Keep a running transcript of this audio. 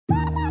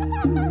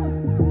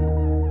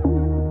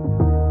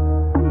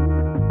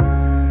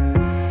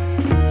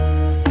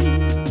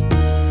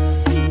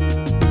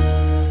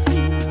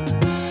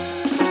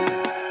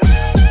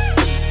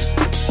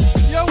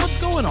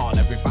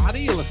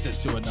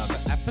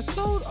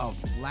episode of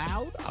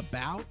Loud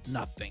About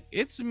Nothing.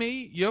 It's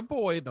me, your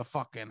boy, the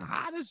fucking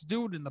hottest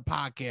dude in the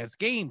podcast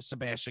game,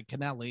 Sebastian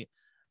Canelli.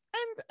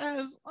 And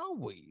as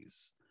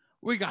always,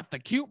 we got the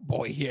cute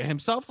boy here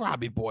himself,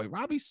 Robbie Boy.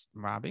 Robbie,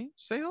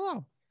 say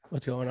hello.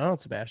 What's going on,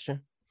 Sebastian?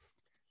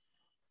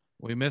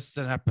 We missed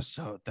an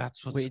episode.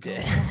 That's what we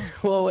did.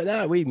 Well,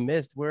 no, we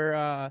missed.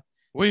 We're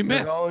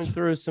going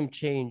through some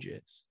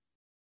changes.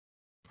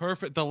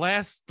 Perfect. The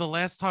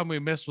last time we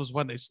missed was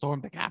when they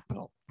stormed the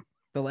Capitol.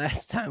 The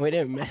last time we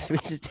didn't miss, we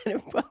just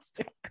didn't post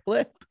a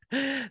clip.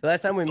 The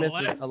last time we missed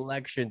was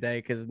election day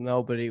because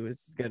nobody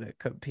was gonna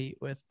compete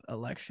with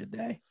election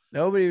day.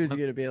 Nobody was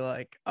gonna be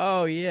like,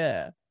 "Oh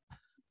yeah,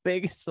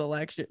 biggest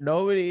election."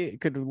 Nobody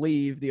could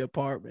leave the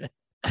apartment.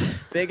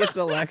 Biggest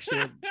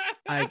election.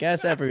 I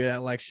guess every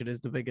election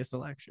is the biggest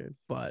election.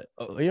 But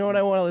you know what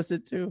I want to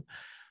listen to?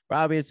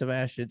 Robbie and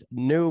Sebastian's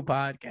new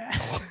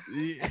podcast.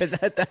 Because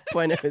at that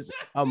point it was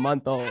a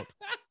month old.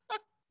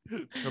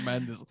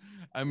 Tremendous.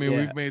 I mean,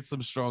 we've made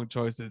some strong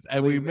choices,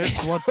 and we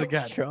missed once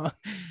again.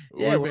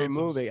 Yeah, we're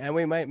moving, and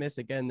we might miss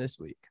again this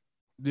week.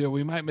 Yeah,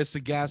 we might miss a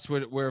guest.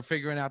 We're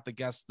figuring out the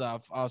guest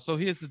stuff. So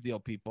here's the deal,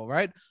 people.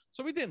 Right?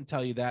 So we didn't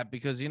tell you that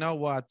because you know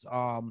what?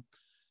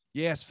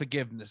 Yes,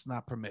 forgiveness,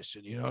 not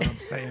permission. You know what I'm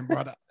saying,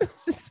 brother?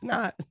 It's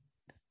not.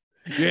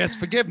 Yes,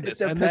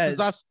 forgiveness, and this is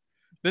us.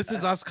 This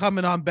is us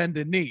coming on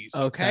bended knees.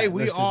 Okay,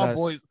 we are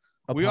boys.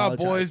 We are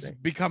boys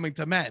becoming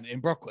to men in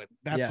Brooklyn.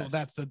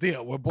 That's the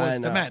deal. We're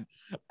boys to men,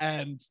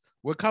 and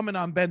we're coming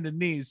on bended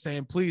knees,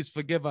 saying, "Please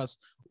forgive us.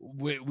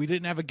 We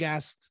didn't have a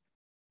guest.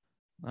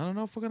 I don't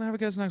know if we're gonna have a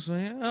guest next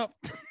week." Oh.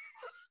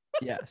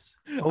 Yes,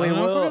 we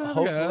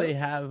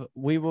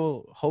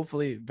will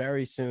hopefully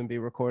very soon be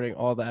recording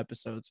all the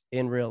episodes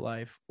in real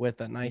life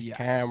with a nice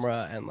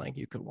camera, and like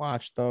you could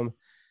watch them.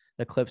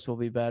 The clips will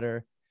be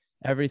better.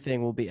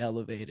 Everything will be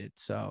elevated.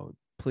 So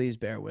please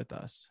bear with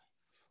us.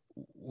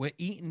 We're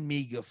eating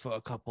meager for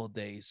a couple of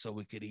days so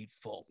we could eat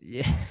full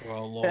for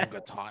a longer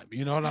time.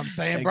 You know what I'm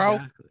saying, bro?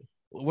 Exactly.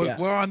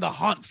 We're on the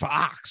hunt for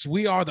ox.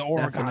 We are the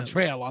Oregon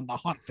Trail on the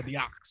hunt for the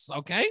ox.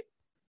 Okay.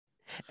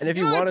 And if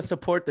you want to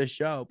support the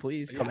show,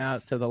 please come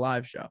out to the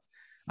live show.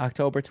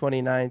 October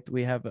 29th,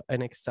 we have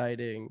an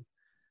exciting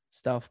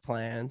stuff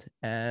planned.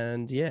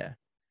 And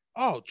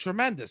oh,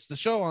 tremendous. The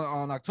show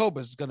on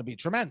October is going to be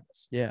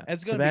tremendous. Yeah.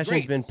 It's going to be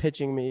great. Sebastian's been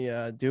pitching me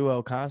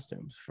duo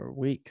costumes for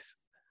weeks.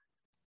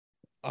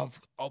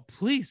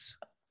 Please.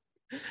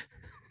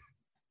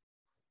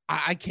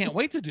 I can't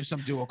wait to do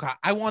some duo.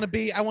 I want to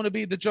be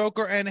the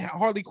Joker and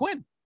Harley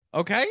Quinn.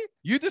 Okay,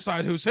 you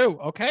decide who's who.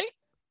 Okay,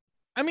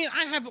 I mean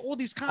I have all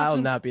these costumes. I'll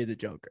not be the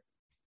Joker.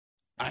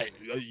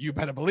 You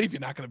better believe you're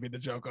not going to be the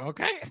Joker.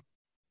 Okay.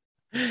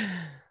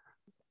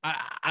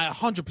 I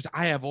 100%.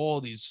 I have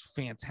all these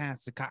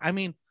fantastic. I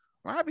mean,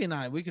 Robbie and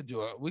I, we could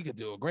do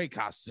a great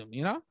costume.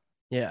 You know.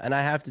 Yeah, and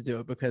I have to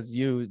do it because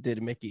you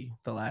did Mickey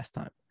the last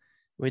time.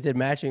 We did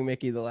matching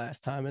Mickey the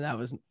last time, and that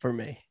was for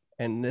me.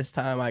 And this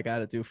time I got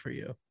to do for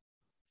you.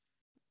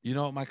 You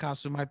know what my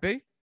costume might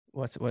be?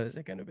 What is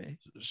it going to be?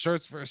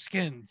 Shirts for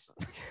skins.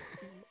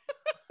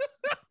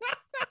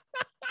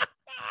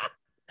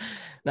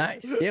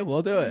 Nice. Yeah,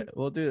 we'll do it.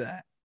 We'll do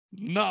that.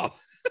 No.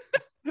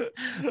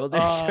 We'll do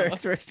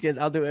shirts for skins.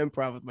 I'll do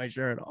improv with my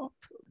shirt off.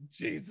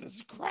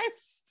 Jesus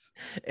Christ.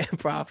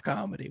 Improv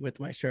comedy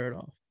with my shirt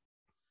off.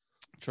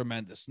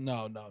 Tremendous.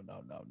 No.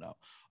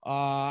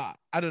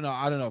 I don't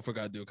know if we're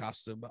gonna do a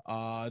costume.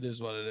 It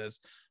is what it is.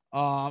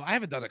 I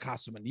haven't done a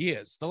costume in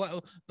years.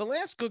 The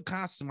last good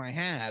costume I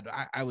had,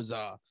 I was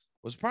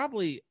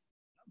probably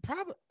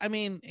I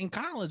mean in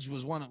college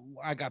was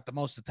I got the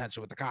most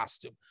attention with the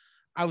costume.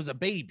 I was a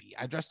baby.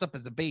 I dressed up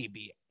as a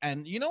baby.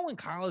 And you know in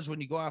college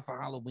when you go out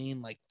for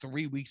Halloween like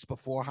 3 weeks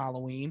before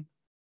Halloween?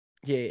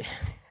 Yeah.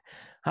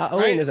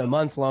 Halloween is a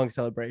month-long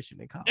celebration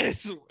in college.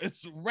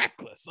 It's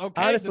reckless. Okay.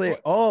 Honestly,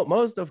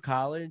 most of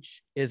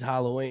college is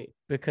Halloween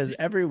because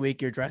every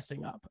week you're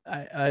dressing up.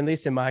 At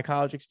least in my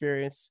college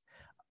experience,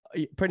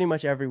 pretty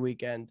much every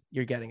weekend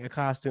you're getting a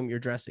costume, you're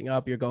dressing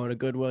up, you're going to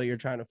Goodwill, you're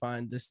trying to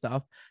find this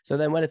stuff. So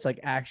then when it's like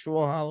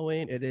actual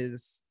Halloween,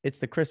 it's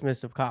the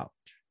Christmas of college.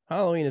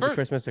 Halloween is the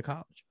Christmas of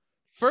college.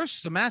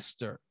 First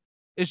semester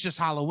is just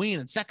Halloween,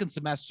 and second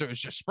semester is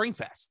just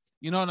Springfest.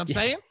 You know what I'm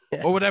saying?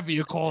 Or whatever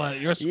you call it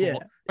at your school,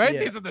 right?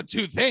 These are the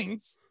two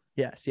things.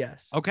 Yes.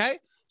 Okay.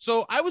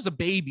 So I was a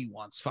baby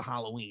once for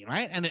Halloween,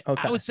 right? And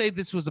I would say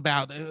this was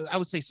about,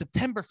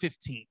 September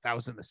 15th. I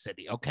was in the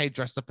city, okay,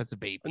 dressed up as a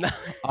baby.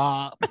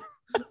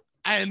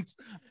 And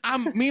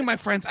me and my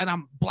friends, and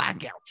I'm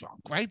blackout drunk,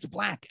 right? It's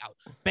blackout.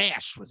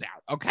 Bash was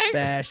out, okay?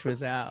 Bash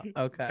was out,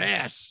 okay.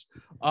 Bash.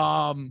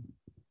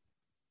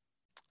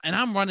 And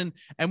I'm running,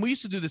 and we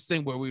used to do this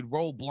thing where we'd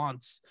roll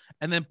blunts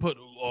and then put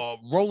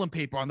rolling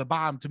paper on the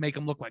bottom to make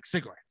them look like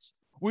cigarettes.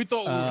 We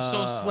thought we were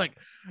so slick.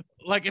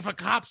 Like if a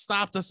cop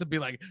stopped us and be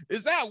like,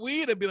 "Is that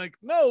weed?" I'd be like,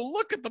 "No,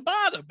 look at the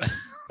bottom."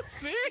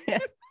 See,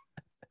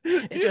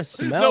 it just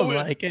smells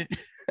like it.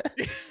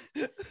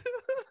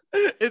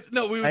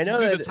 I know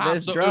that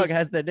this drug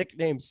has the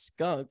nickname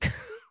skunk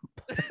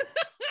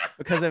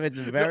because of its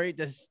very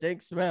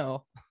distinct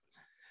smell.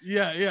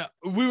 Yeah.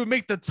 We would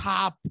make the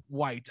top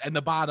white and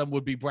the bottom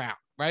would be brown,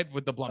 right?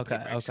 With the blunt Okay,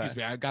 paper. Excuse okay.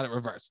 me, I got it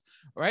reversed,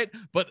 right?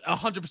 But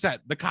 100%,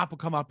 the cop would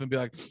come up and be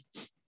like,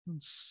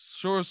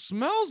 sure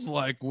smells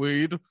like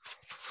weed.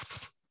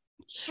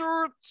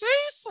 Sure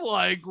tastes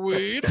like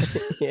weed.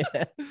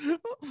 Yeah.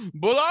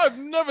 But I've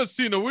never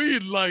seen a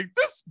weed like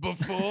this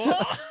before.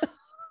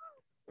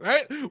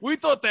 Right? We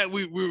thought that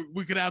we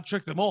could out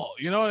trick them all.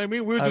 You know what I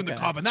mean? We were doing the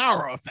Okay.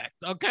 carbonara effect.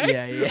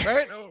 Okay. Yeah.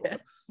 Right?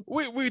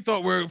 We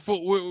thought we're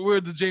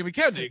the Jamie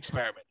Kennedy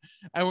experiment,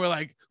 and we're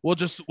like, we'll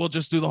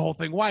just do the whole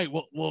thing white.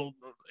 We'll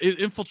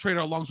infiltrate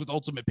our lungs with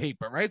ultimate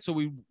paper, right? So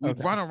we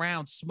Okay. run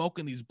around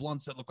smoking these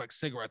blunts that look like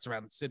cigarettes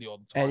around the city all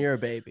the time. And you're a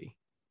baby.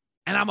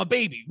 And I'm a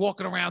baby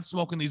walking around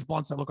smoking these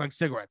blunts that look like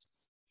cigarettes.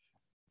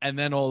 And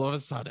then all of a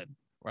sudden,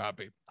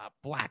 Robbie, a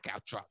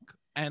blackout drunk.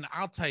 And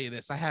I'll tell you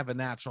this, I have a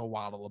natural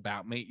waddle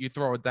about me. You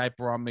throw a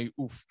diaper on me,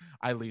 oof,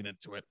 I lean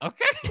into it.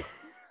 Okay.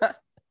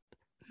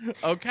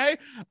 Okay.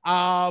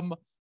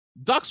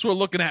 Ducks were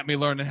looking at me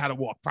learning how to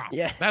walk properly.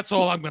 Yeah. That's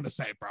all I'm gonna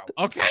say, bro.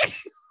 Okay.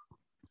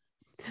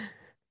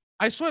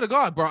 I swear to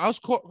God, bro, I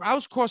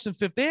was crossing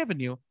Fifth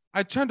Avenue.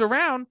 I turned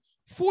around,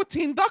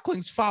 14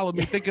 ducklings followed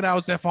me, thinking I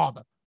was their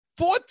father.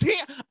 14.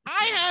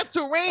 I had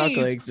to raise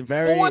Ducklings,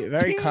 very 14,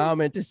 very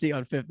common to see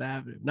on Fifth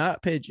Avenue.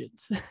 Not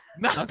pigeons.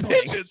 not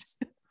ducklings. pigeons.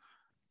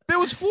 There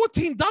was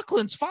 14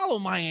 ducklings follow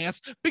my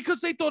ass because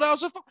they thought I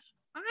was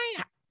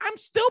I'm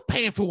still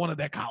paying for one of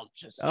their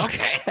colleges.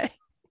 Okay.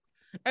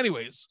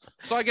 Anyways,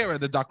 so I get rid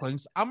of the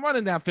ducklings. I'm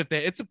running down Fifth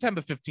Avenue. It's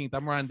September 15th.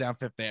 I'm running down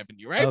Fifth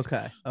Avenue,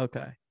 right?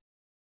 Okay.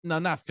 No,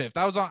 not Fifth.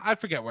 I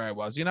forget where I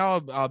was. You know,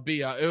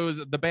 it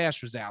was the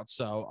bash was out.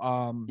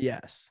 So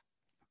Yes.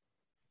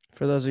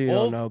 For those of you who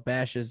don't know,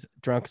 Bash is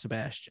Drunk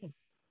Sebastian.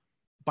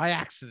 By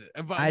accident.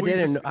 I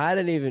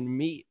didn't even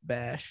meet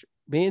Bash.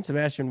 Me and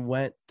Sebastian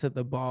went to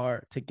the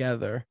bar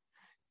together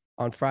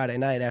on Friday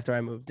night after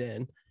I moved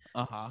in.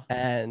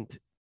 And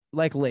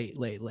like late.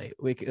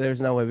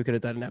 There's no way we could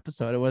have done an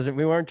episode.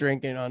 We weren't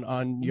drinking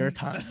on your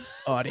time,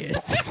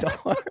 audience.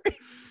 Don't worry.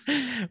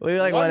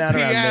 We like went out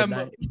around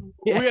midnight.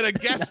 We had a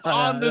guest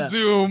on the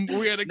Zoom.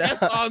 We had a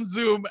guest on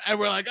Zoom, and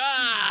we're like,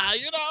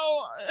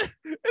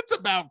 it's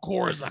about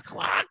Coors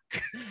o'clock.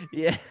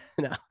 Yeah,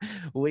 no,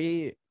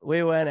 we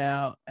went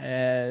out,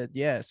 and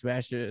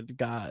Sebastian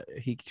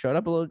he showed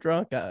up a little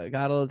drunk, got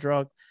a little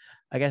drunk.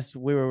 I guess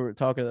we were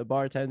talking to the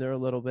bartender a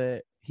little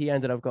bit. He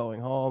ended up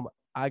going home.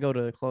 I go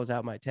to close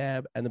out my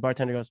tab, and the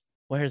bartender goes,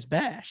 "Where's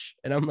Bash?"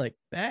 And I'm like,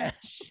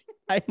 "Bash?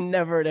 I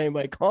never heard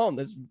anybody call him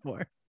this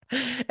before."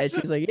 And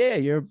she's like, "Yeah,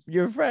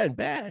 your friend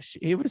Bash.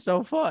 He was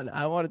so fun.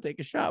 I want to take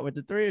a shot with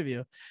the three of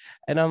you."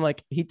 And I'm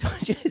like, "He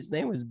told you his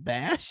name was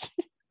Bash?"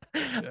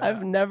 Yeah.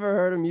 I've never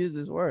heard him use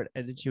this word.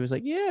 And then she was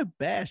like, "Yeah,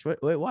 Bash. Wait,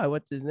 why?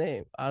 What's his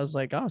name?" I was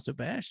like, "Oh,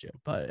 Sebastian."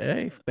 But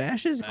hey,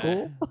 Bash is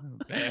cool.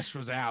 Bash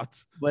was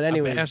out. But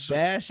anyways,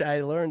 Bash,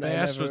 I learned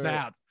Bash was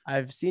out.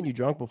 I've seen you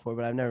drunk before,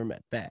 but I've never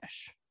met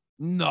Bash.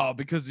 No,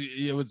 because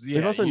it was.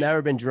 We've also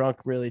never been drunk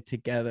really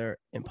together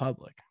in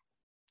public.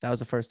 That was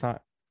the first time.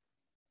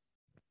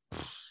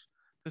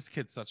 This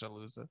kid's such a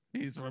loser.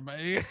 He's got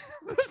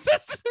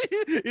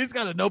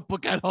a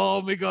notebook at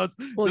home. He goes,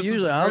 "Well,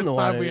 usually I'm the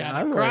one.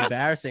 I'm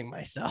embarrassing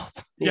myself."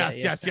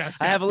 Yes.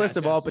 I have a list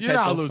of all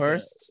potential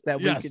firsts that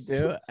we could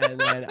do,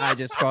 and then I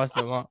just cross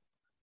them off.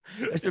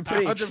 There's some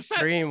pretty 100%.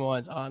 Extreme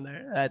ones on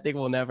there that I think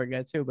we'll never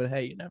get to, but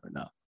hey, you never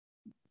know.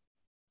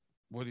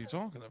 What are you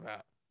talking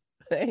about?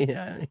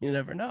 Hey, you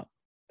never know.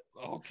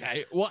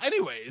 Okay. Well,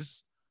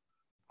 anyways,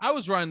 I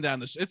was running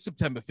down it's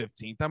September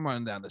 15th. I'm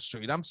running down the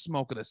street. I'm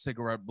smoking a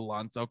cigarette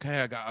blunt.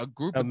 Okay. I got a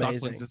group of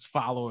ducklings that's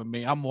following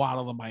me. I'm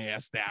waddling my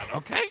ass down.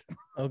 Okay.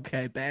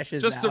 Okay. Bash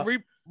is just out. To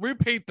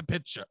repaint the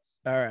picture.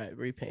 All right.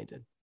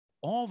 Repainted.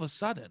 All of a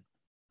sudden,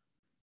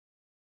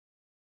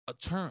 a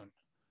turn.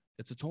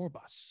 It's a tour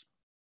bus.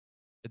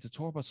 It's a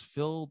tour bus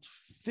filled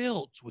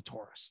with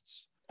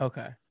tourists.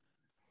 Okay.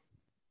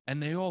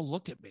 And they all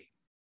look at me.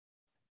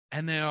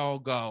 And they all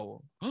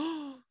go,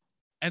 oh,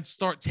 and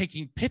start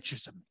taking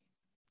pictures of me.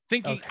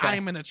 Thinking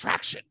I'm an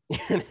attraction.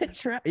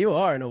 You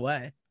are in a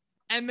way.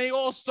 And they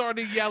all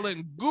started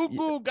yelling goo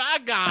goo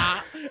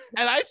gaga.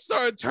 And I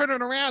started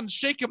turning around and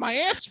shaking my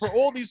ass for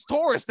all these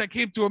tourists that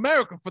came to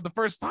America for the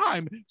first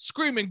time,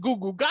 screaming goo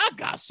goo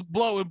gaga,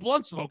 blowing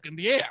blunt smoke in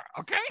the air.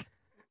 Okay.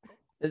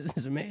 This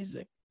is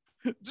amazing.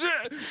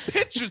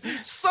 Pictures,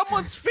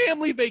 someone's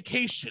family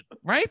vacation,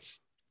 right?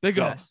 They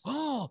go, yes.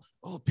 oh,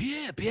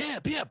 Pierre,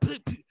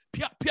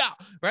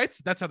 right?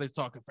 That's how they're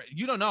talking.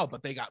 You don't know,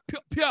 but they got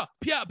Pierre,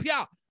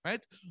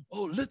 right?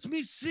 Oh, let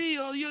me see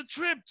your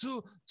trip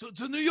to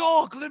New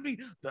York. Let me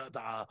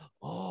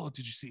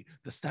did you see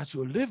the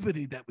Statue of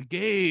Liberty that we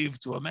gave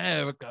to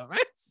America,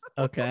 right?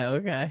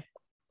 Okay.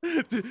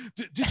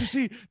 Did you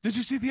see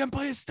the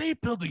Empire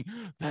State Building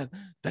that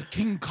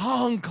King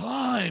Kong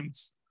climbed?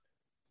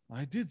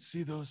 I did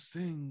see those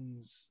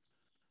things,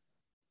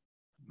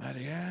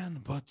 Marianne,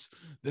 but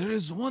there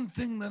is one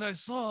thing that I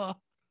saw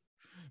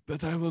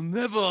that I will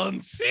never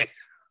unsee.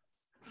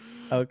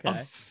 Okay. A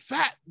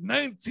fat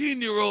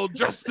 19-year-old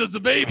dressed as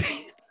a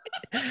baby.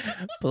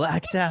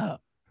 Blacked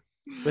out.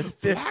 with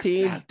Black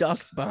 15 tats.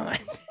 ducks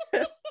behind,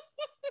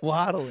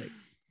 waddling.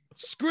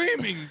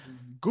 Screaming,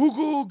 goo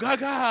goo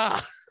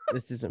gaga.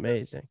 This is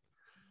amazing.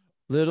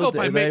 Little, Hope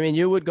I I made- mean,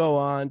 you would go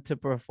on to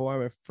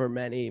perform for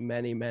many,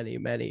 many, many,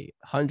 many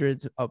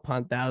hundreds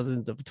upon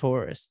thousands of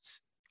tourists.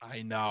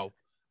 I know.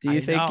 Do you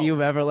I think know.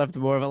 you've ever left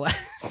more of a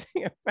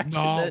lasting impression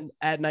No. than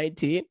at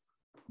 19?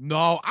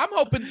 No, I'm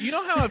hoping. You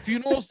know how at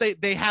funerals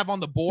they have on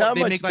the board, Not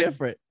they much make like,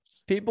 different.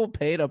 People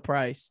paid a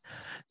price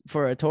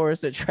for a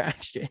tourist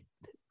attraction.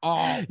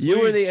 oh, You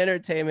were the please.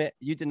 entertainment.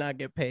 You did not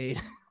get paid.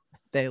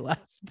 They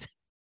left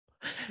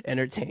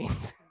entertained.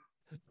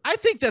 I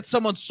think that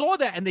someone saw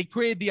that and they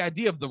created the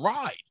idea of the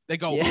ride. They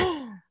go,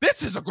 Yeah.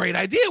 this is a great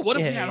idea. What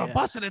if we Yeah, had a yeah.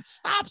 bus and it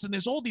stops and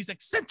there's all these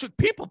eccentric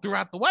people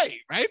throughout the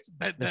way, right?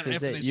 This is after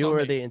they it. saw You were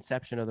me. the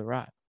inception of the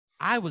ride.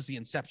 I was the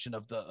inception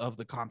of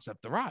the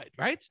concept, the ride,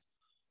 right?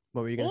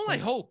 What were you going to All say?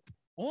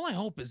 I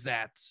hope is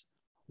that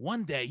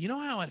one day, you know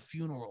how at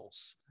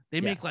funerals they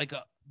Yes. make like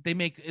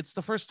it's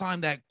the first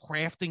time that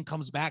crafting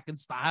comes back in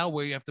style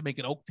where you have to make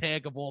an oak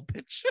tag of all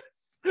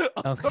pictures of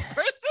Okay. the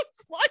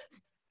person's life.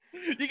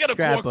 You got a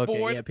Scrapbooking.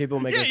 corkboard. Yeah, people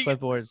make Yeah, a you-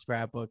 clipboard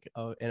scrapbook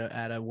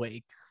at a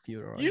wake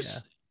funeral. You Yeah.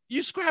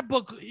 you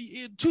scrapbook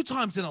 2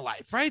 times in a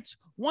life, right?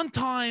 One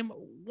time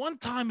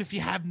if you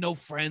have no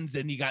friends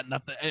and you got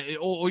nothing,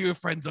 or your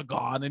friends are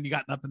gone and you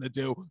got nothing to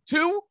do.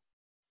 2,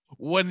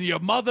 when your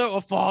mother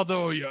or father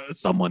or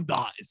someone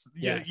dies,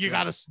 Yes, you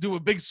got to do a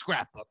big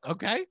scrapbook.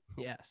 Okay.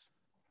 Yes.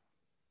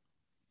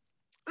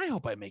 I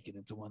hope I make it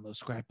into one of those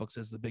scrapbooks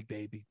as the big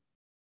baby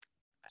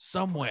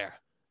somewhere.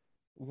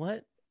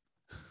 What?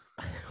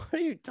 What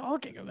are you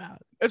talking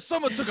about? If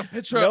someone took a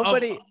picture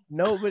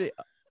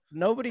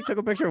Nobody took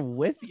a picture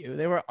with you.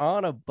 They were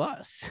on a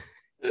bus.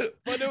 but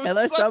it was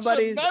Unless such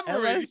somebody a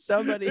memory.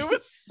 It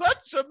was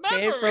such a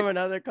came memory. from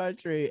another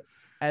country,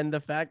 and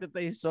the fact that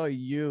they saw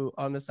you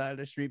on the side of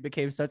the street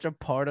became such a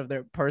part of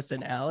their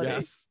personality.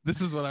 Yes, this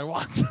is what I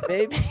want.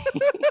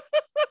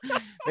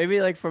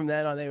 Maybe like from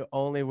then on, they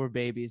only were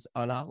babies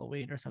on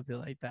Halloween or something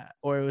like that,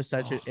 or it was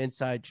such an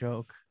inside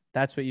joke.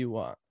 That's what you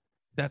want.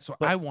 That's what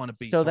But I want to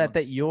be. So that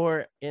someone's-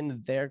 you're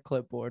in their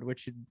clipboard,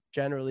 which should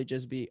generally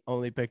just be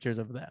only pictures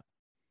of them.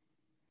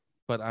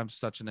 But I'm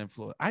such an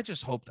influence. I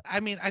just hope. I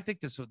mean, I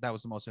think that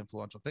was the most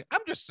influential thing.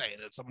 I'm just saying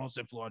it's the most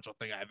influential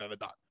thing I've ever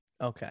done.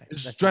 Okay.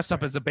 Is that's dress up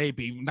fair. as a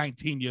baby,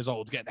 19 years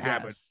old, getting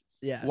hammered.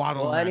 Yes.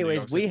 waddling Well, around New anyways,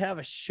 York we City. have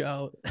a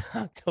show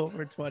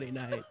October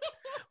 29th.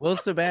 Will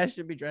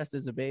Sebastian be dressed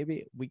as a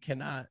baby? We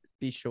cannot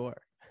be sure.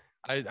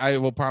 I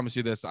will promise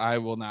you this. I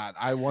will not.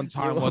 I one You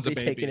time won't was a be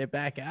taking baby. it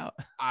back out.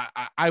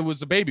 I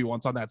was a baby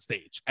once on that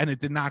stage, and it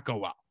did not go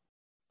well.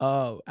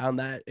 Oh, on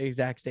that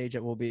exact stage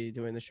that we'll be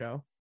doing the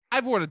show.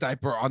 I've worn a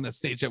diaper on the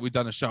stage that we've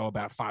done a show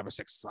about 5 or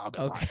 6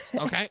 other Okay. times.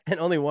 Okay. And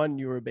only one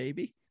you were a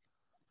baby.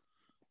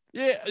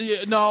 Yeah.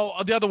 No,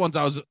 the other ones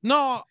I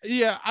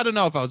don't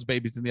know if I was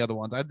babies in the other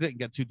ones. I didn't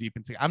get too deep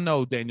into. I'm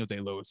no Daniel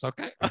Day-Lewis.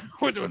 Okay.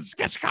 We're doing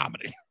sketch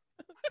comedy.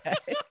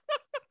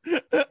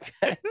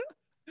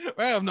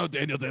 I'm no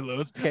Daniel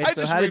Day-Lewis. Okay, I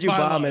so just how did read you my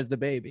bomb lines. as the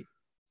baby?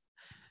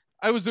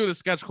 I was doing a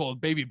sketch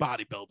called Baby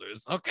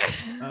Bodybuilders.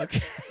 Okay.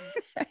 Okay.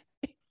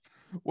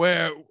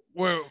 where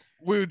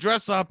we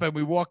dress up and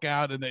we walk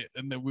out and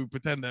then we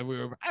pretend that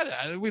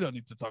we don't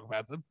need to talk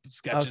about the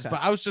sketches, Okay.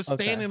 but I was just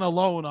Okay. standing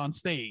alone on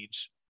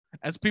stage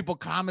as people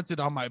commented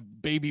on my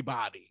baby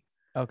body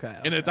Okay.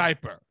 in a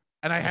diaper,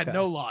 and I had Okay.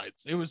 no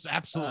lines. It was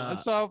absolutely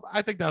so.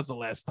 I think that was the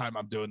last time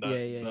I'm doing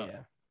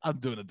Yeah. I'm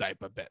doing a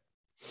diaper bit.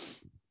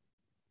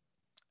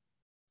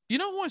 You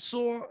know who I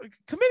saw?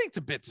 Committing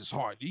to bits is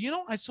hard. You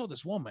know, I saw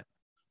this woman.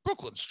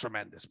 Brooklyn's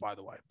tremendous, by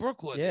the way.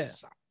 Brooklyn Yeah.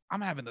 is.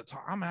 I'm having the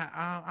time.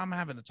 I'm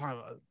having a time,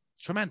 a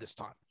tremendous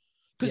time,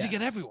 because you Yes.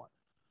 get everyone.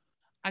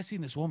 I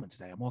seen this woman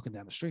today. I'm walking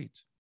down the street.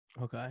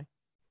 Okay.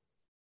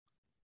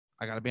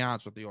 I got to be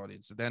honest with the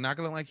audience. They're not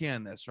gonna like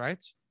hearing this,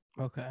 right?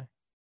 Okay.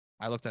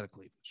 I looked at a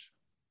cleavage.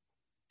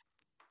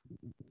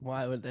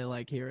 Why would they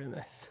like hearing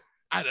this?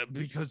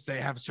 Because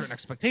they have certain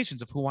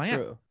expectations of who I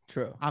am.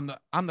 True. I'm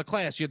the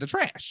class. You're the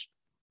trash.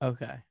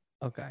 Okay.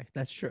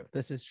 That's true.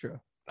 This is true.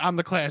 I'm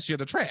the class. You're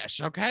the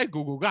trash. Okay.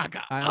 Google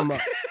Gaga.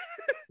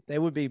 They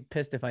would be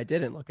pissed if I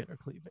didn't look at her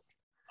cleavage.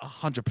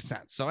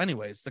 100%. So,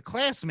 anyways, the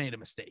class made a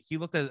mistake.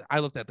 I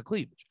looked at the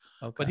cleavage.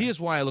 Okay. But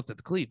here's why I looked at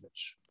the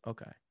cleavage.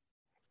 Okay.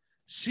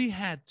 She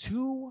had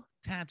 2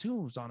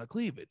 tattoos on a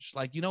cleavage.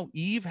 Like,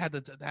 Eve had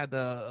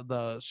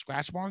the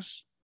scratch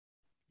marks.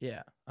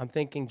 Yeah. I'm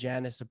thinking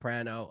Janice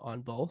Soprano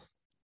on both.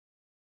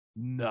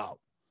 No.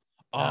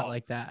 Not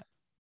like that.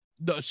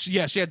 No, she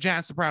had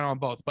Jan Soprano on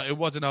both, but it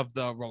wasn't of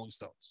the Rolling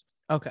Stones.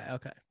 Okay.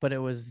 But it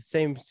was the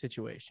same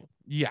situation.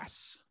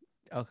 Yes.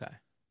 Okay.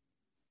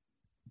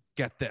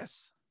 Get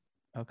this.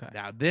 Okay.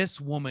 Now, this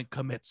woman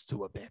commits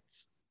to a bit.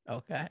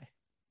 Okay.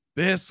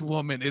 This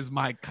woman is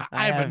I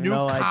I have a new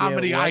no idea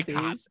comedy what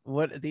icon.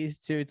 what these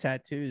 2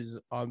 tattoos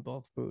on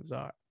both boobs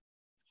are.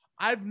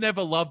 I've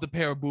never loved a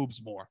pair of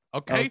boobs more.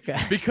 Okay. Okay.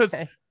 Because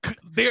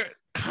they're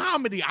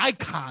comedy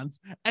icons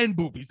and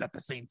boobies at the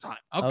same time.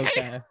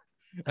 Okay. I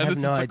And have this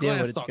is no the idea what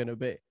class it's talk. gonna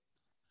be.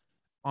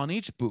 On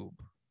each boob,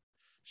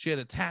 She had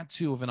a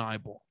tattoo of an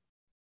eyeball.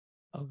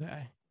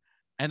 Okay.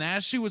 And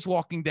as she was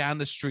walking down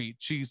the street,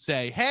 she'd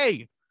say,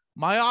 "Hey,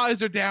 my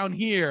eyes are down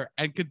here,"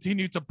 and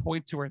continue to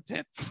point to her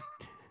tits.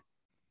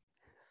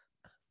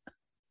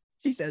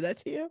 She said that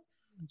to you?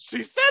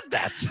 She said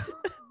that.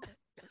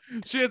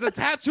 She has a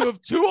tattoo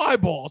of 2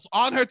 eyeballs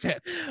on her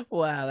tits.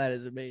 Wow, that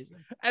is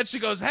amazing. And she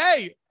goes,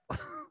 "Hey,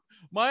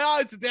 my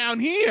eyes are down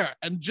here,"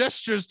 and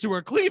gestures to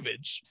her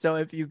cleavage. So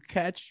if you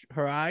catch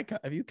eye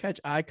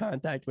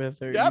contact with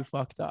her, Yep. you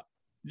fucked up.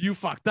 You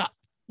fucked up.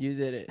 You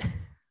did it.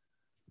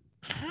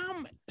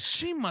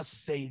 She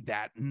must say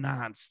that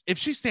nonsense. If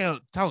she's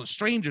telling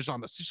strangers on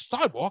the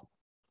sidewalk.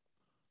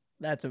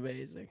 That's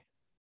amazing.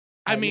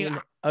 I mean,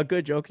 a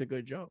good joke's a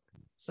good joke.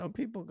 Some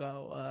people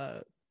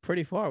go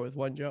pretty far with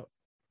one joke.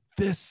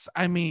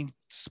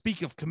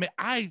 Speak of commit.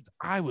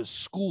 I was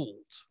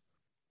schooled.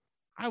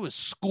 I was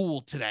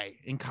schooled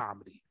today in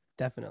comedy.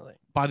 Definitely.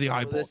 By the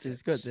eyeball. This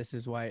is good. This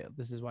is why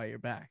you're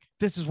back.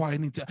 This is why I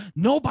need to.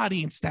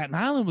 Nobody in Staten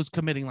Island was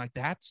committing like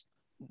that.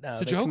 No,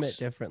 to they jokes? commit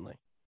differently.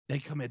 They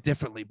commit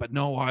differently, but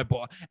no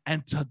eyeball.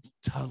 And to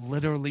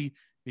literally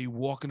be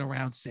walking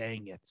around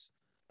saying it.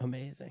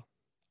 Amazing.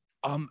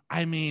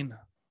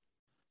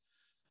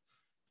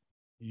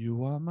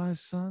 You are my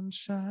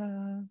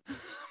sunshine,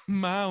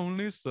 my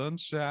only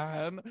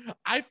sunshine.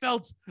 I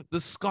felt the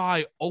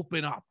sky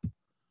open up.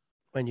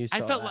 When you saw I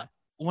felt that. like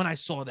when I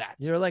saw that.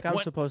 You're like, I'm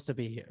supposed to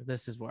be here.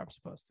 This is where I'm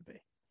supposed to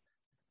be.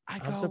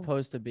 I'm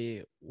supposed to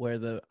be where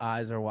the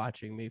eyes are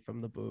watching me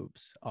from the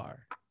boobs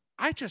are.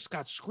 I just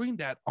got screamed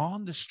at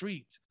on the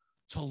street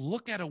to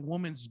look at a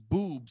woman's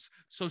boobs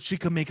so she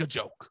could make a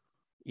joke.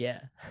 Yeah.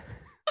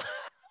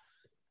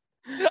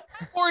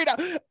 I'm worried.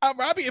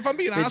 Robbie, if I'm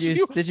being honest with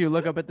you. Did you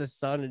look up at the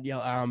sun and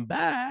yell, "I'm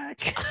back"?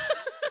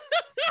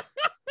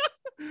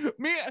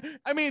 Me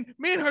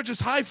and her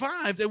just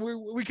high-fived and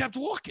we kept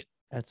walking.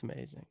 That's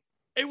amazing.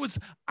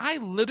 I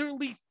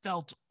literally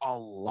felt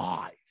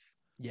alive.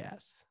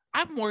 Yes.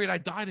 I'm worried I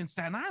died in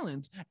Staten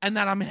Island and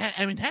that I'm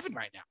in heaven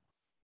right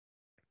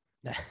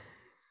now.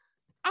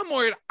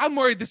 I'm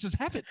worried this is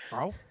heaven,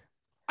 bro.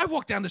 I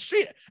walked down the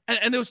street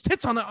and there was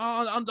tits on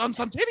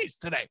some titties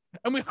today.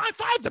 And we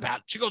high-fived about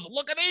it. She goes,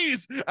 "Look at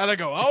these." And I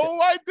go, "Oh,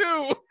 I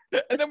do."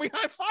 And then we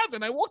high-fived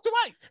and I walked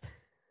away.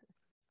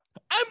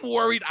 I'm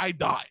worried I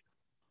died.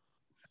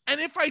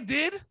 And if I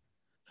did,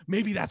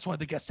 maybe that's why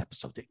the guest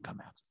episode didn't come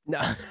out.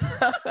 No.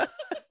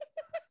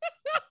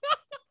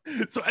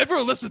 So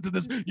everyone listen to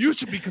this. You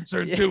should be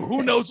concerned too.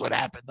 Who knows what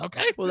happened?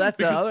 Okay. Well, that's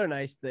the other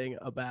nice thing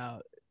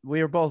about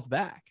we were both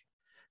back.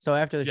 So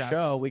after the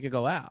show, we could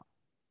go out.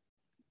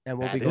 And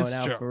we'll be going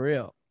out for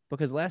real.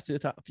 Because last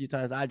few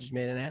times I just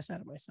made an ass out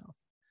of myself.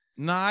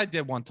 No, I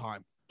did one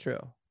time. True.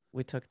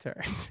 We took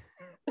turns.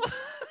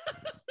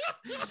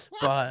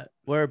 But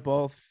we're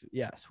both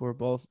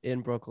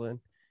in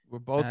Brooklyn. We're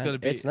both going to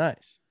be. It's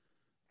nice.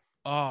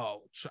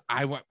 Oh,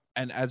 I went.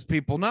 And as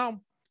people know,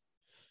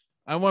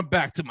 I went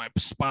back to my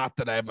spot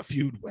that I have a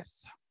feud with.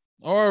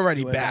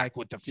 Already back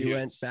with the feud. You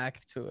went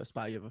back to a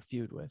spot you have a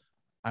feud with.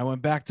 I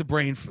went back to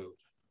Brain Food.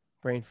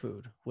 Brain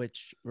Food,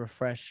 which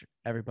refresh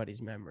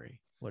everybody's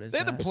memory. What is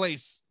They're that?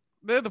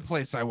 They're the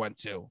place I went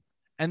to,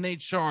 and they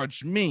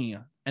charged me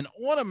an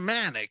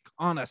automatic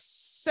on a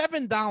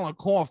 $7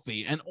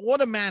 coffee, an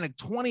automatic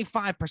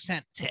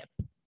 25% tip.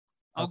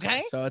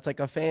 Okay, so it's like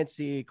a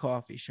fancy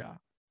coffee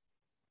shop.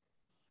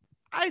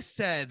 I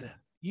said,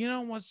 "You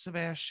know what,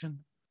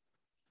 Sebastian?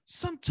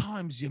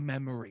 Sometimes your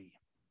memory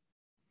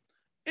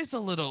is a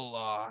little,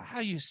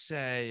 how you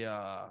say,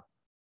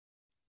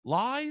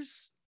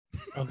 lies."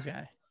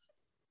 Okay.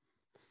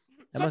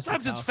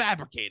 Sometimes it's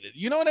fabricated.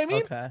 You know what I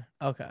mean? Okay.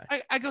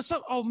 I go,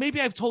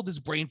 maybe I've told this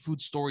Brain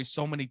Food story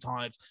so many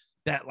times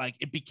that like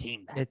it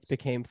became that. It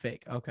became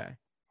fake. Okay.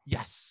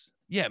 Yes.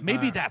 Yeah,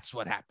 maybe that's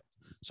what happened.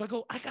 So I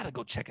go, I gotta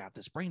go check out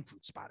this Brain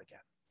Food spot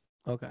again.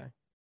 Okay.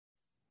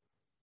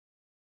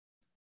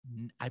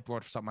 I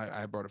brought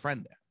a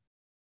friend there.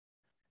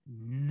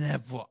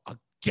 Never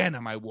again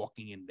am I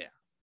walking in there.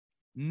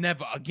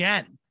 Never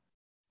again.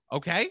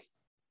 Okay?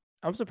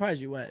 I'm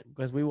surprised you went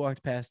because we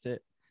walked past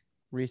it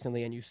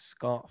recently and you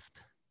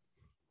scoffed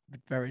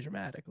very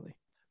dramatically.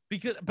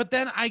 But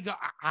then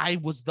I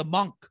was the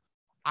monk.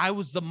 I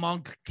was the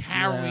monk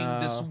carrying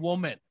this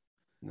woman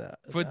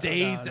for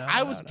days.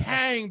 I was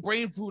carrying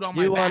Brain Food on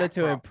my back. You wanted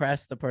to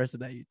impress the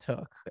person that you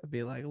took and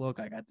be like, "Look,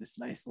 I got this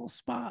nice little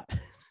spot.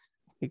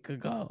 You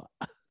could go."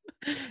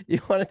 You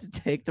wanted to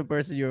take the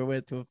person you were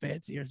with to a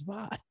fancier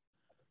spot.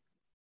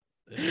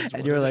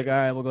 And you were like, "All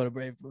right, we'll go to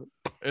Brain Food."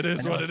 It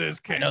is what it is,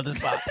 King. I know the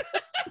spot.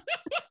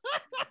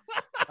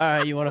 All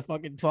right, you want a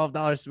fucking $12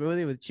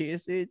 smoothie with chia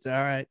seeds? All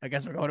right, I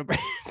guess we're going to Brain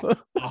Food.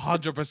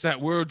 100%.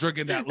 We're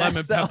drinking that lemon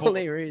That's pepper. the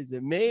only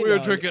reason. We're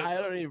drinking. I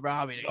don't need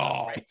Robbie to go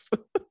to Brain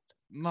Food.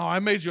 No, I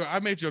made you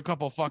a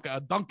couple of fucking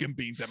Dunkin'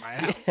 beans at my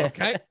house.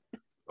 Okay.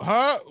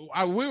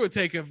 We were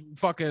taking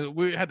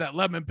we had that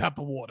lemon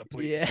pepper water,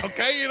 please. Yeah.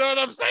 Okay, you know what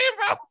I'm saying,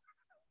 bro?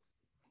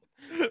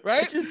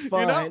 right? Which is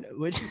fine.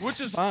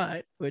 Which is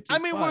fine. I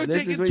mean, fine.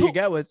 This is what you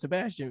get with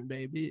Sebastian,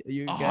 baby.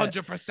 You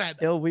 100%.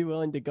 He'll be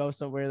willing to go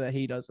somewhere that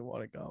he doesn't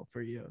want to go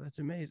for you. That's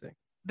amazing.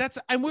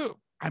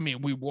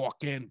 We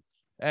walk in.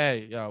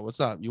 Hey, yo, what's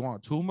up? You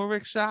want a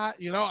turmeric shot?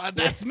 You know,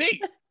 that's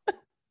me.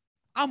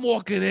 I'm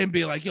walking in,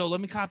 be like, yo, let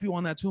me copy you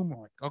on that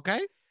turmeric, okay?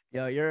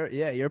 Yo,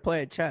 you're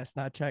playing chess,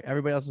 not check.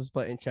 Everybody else is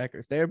playing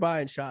checkers. They're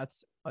buying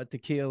shots of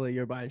tequila.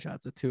 You're buying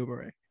shots of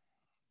turmeric.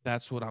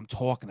 That's what I'm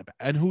talking about.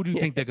 And who do you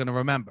think they're gonna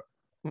remember?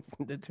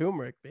 The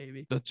turmeric,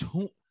 baby.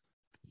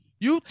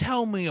 You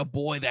tell me a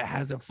boy that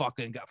hasn't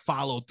fucking got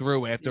followed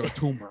through after a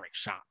turmeric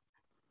shot.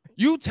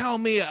 You tell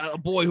me a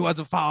boy who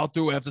hasn't followed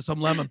through after some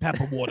lemon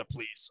pepper water,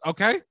 please.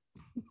 Okay.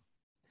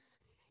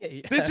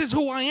 Yeah. This is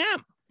who I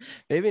am.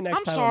 Maybe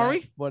next time I'm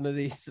sorry. One of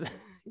these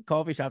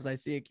coffee shops, I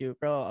see a cute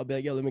girl, I'll be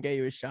like, yo, let me get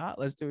you a shot.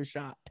 Let's do a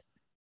shot.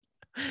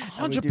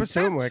 100%.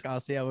 Turmeric. I'll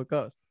see how it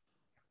goes.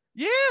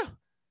 Yeah.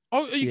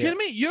 Oh, are you kidding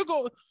me?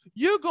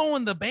 You're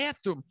going the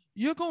bathroom.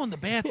 You're going to the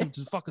bathroom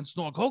to fucking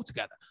snort coke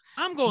together.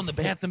 I'm going to the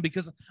bathroom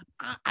because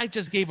I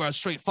just gave her a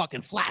straight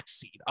fucking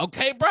flaxseed.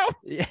 Okay, bro?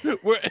 Yeah.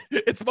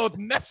 It's both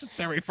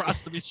necessary for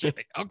us to be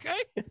shitting. Okay?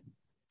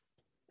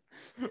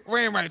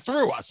 Ran right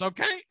through us.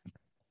 Okay?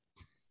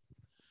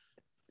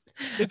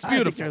 It's beautiful.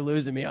 I think you're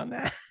losing me on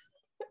that.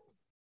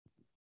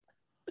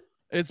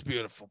 It's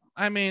beautiful.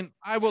 I mean,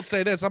 I will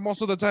say this. I'm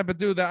also the type of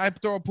dude that I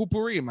throw a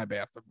poopery in my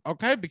bathroom.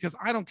 Okay? Because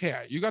I don't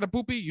care. You got a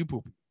poopy, you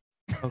poopy.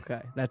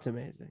 Okay. That's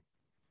amazing.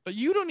 But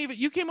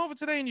you came over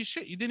today and you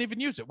didn't even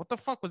use it. What the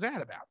fuck was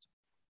that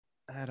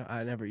about?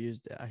 I never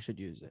used it. I should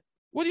use it.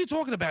 What are you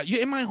talking about?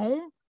 You're in my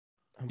home?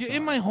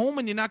 In my home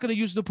and you're not going to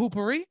use the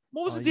poopery?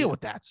 What was the deal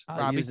with that,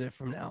 Robbie? I'll use it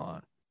from now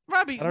on.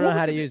 Robbie, I don't know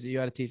how to use it. You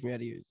got to teach me how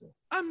to use it.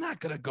 I'm not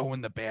going to go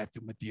in the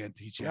bathroom with you and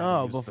teach you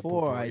how to use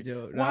before I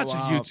do it. Watch a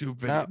YouTube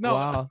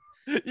video.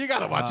 You got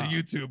to watch a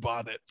YouTube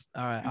on it.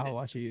 All right, I'll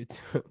watch a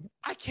YouTube.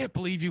 I can't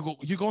believe you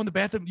go in the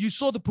bathroom. You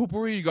saw the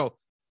poopery. You go,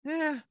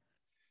 yeah.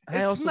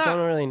 I also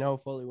don't really know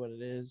fully what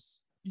it is.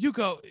 You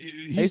go.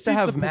 I used to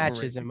have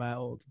matches in my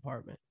old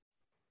apartment.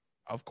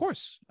 Of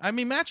course. I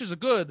mean, matches are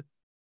good.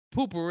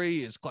 Poopery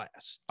is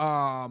class.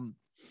 I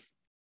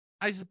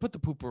put the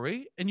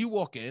poopery and you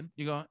walk in,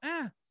 you go,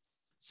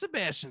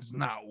 Sebastian's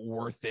not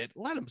worth it.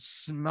 Let him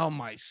smell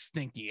my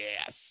stinky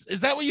ass.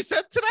 Is that what you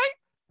said today?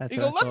 That's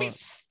you go,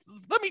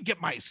 let me get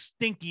my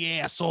stinky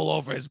ass all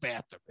over his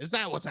bathroom. Is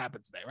that what's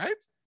happened today,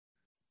 right?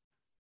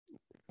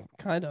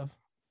 Kind of.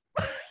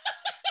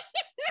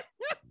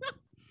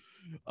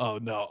 Oh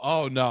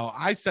no.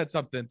 I said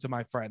something to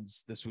my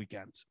friends this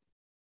weekend.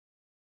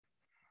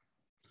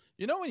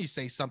 You know when you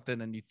say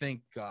something and you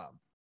think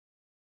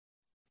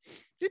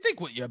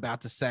what you're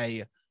about to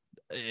say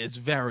is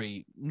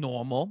very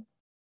normal.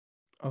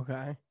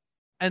 Okay.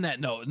 And that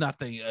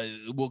nothing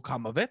will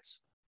come of it.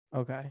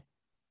 Okay.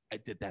 I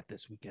did that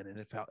this weekend and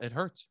it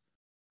hurt.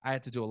 I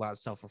had to do a lot of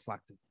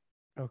self-reflecting.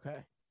 Okay.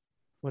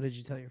 What did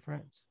you tell your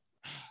friends?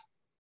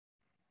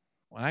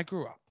 When I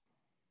grew up.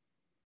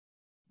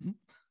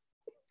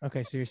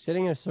 Okay, so you're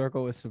sitting in a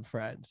circle with some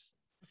friends.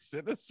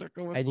 Sit in a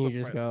circle with and you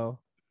just go,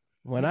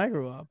 when I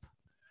grew up.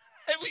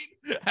 I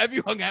mean, have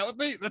you hung out with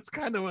me? That's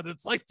kind of what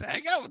it's like to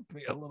hang out with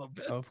me a little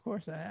bit. Of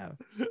course I have.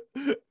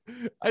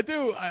 I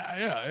do.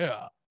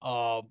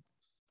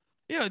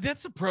 Yeah,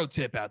 that's a pro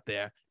tip out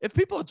there. If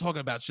people are talking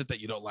about shit that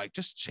you don't like,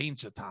 just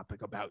change the topic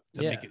to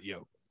make it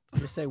you.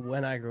 Just say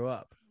when I grew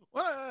up.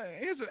 Well,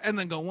 and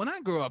then go when I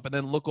grew up, and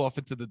then look off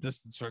into the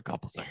distance for a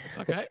couple seconds.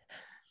 Okay.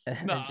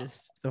 And then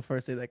just the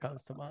first thing that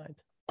comes to mind.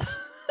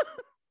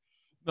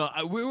 No,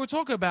 we were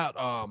talking about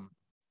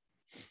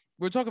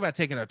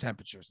taking our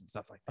temperatures and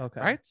stuff like that.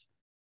 Okay. Right?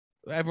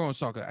 Everyone was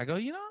talking. I go,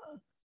 yeah.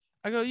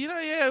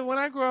 When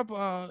I grew up,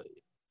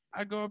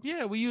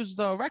 yeah, we used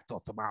the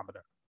rectal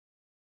thermometer.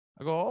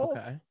 I go, oh.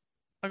 Okay.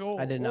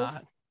 I did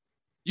not.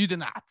 You did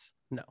not?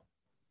 No.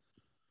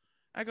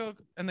 I go,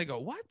 and they go,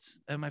 what?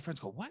 And my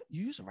friends go, what?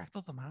 You use a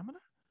rectal thermometer?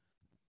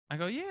 I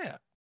go, yeah.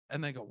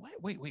 And they go,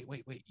 wait.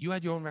 You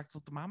had your own rectal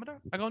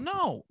thermometer? I go,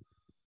 no.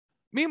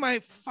 Me and my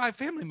 5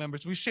 family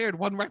members, we shared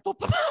one rectal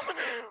thermometer.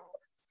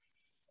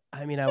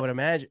 I mean, I would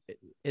imagine.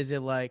 Is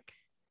it like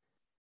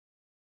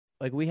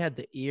we had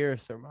the ear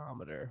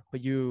thermometer,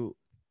 but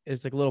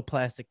it's like little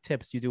plastic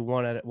tips. You do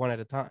one at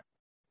a time.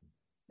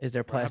 Is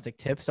there plastic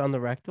tips on the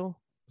rectal?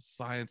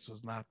 Science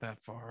was not that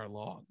far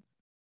along.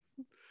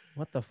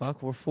 What the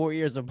fuck? We're 4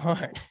 years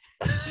apart.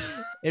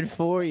 In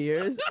 4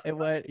 years,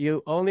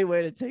 you only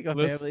way to take a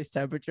family's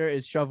temperature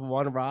is shove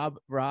one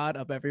rod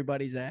up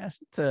everybody's ass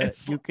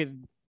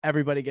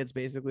everybody gets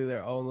basically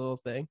their own little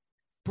thing.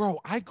 Bro,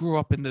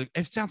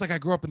 it sounds like I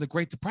grew up in the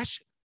Great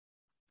Depression.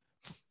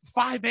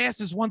 5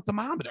 asses, 1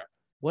 thermometer.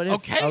 What if,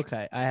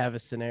 okay, I have a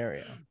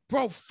scenario.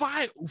 Bro,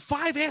 five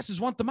asses,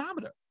 1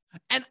 thermometer.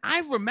 And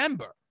I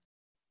remember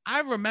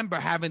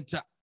having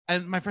to,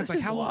 and my friend's like,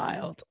 how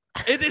wild.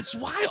 It's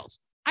wild.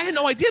 I had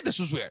no idea this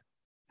was weird.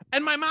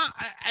 And my mom,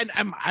 and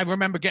I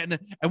remember getting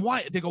it. And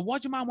why? They go,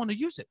 why'd your mom want to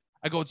use it?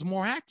 I go, it's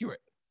more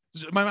accurate.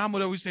 My mom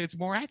would always say it's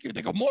more accurate.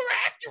 They go, more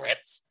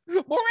accurate?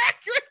 More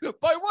accurate?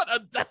 By what? A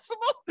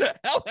decimal?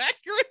 How accurate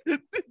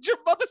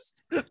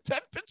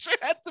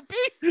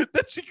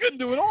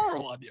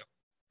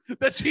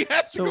She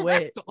had to go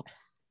rectal.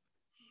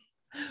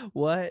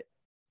 What?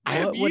 I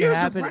have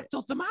years of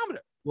rectal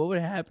thermometer. What would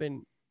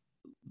happen?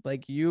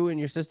 Like you and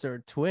your sister are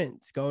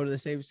twins, go to the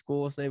same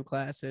school, same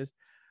classes.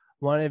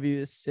 One of you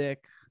is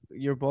sick.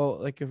 You're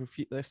both like a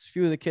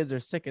few of the kids are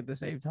sick at the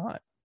same time.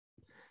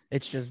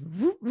 It's just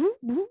whoop, whoop,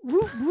 whoop,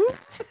 whoop, whoop.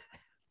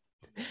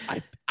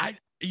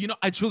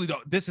 I truly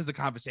don't. This is a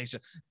conversation.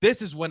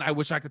 This is when I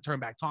wish I could turn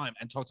back time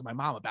and talk to my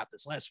mom about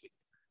this last week.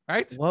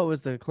 Right? What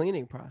was the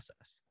cleaning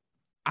process?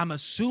 I'm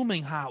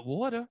assuming hot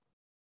water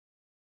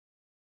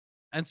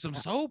and some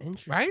soap,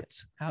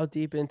 right? How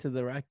deep into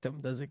the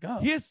rectum does it go?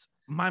 Yes,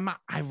 my mom.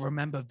 I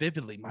remember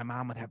vividly. My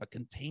mom would have a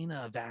container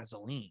of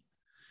Vaseline.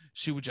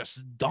 She would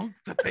just dunk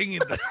the thing in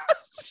the.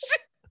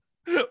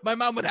 My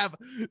mom would have.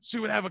 She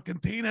would have a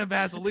container of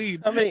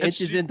Vaseline. How many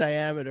inches in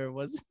diameter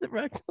was the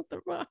rectal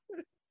thermometer?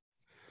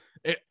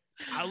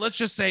 Let's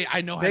just say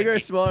I know. Bigger or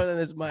smaller than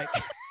this mic?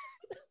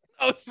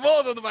 Oh,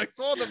 smaller than the mic.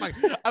 Smaller than the mic.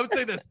 I would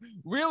say this.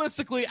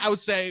 Realistically, I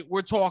would say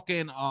we're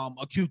talking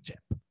a Q-tip.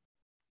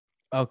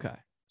 Okay.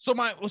 So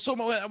when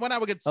I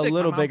would get sick, a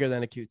little bigger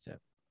than a Q-tip.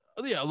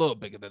 Yeah, a little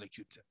bigger than a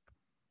Q-tip.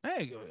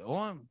 Hey,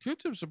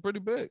 Q-tips are pretty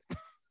big.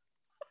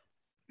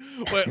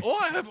 But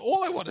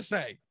all I want to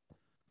say,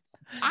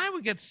 I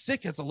would get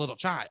sick as a little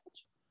child,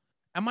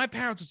 and my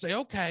parents would say,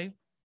 "Okay,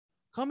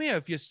 come here.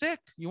 If you're sick,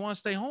 you want to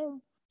stay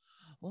home.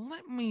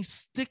 Let me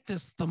stick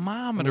this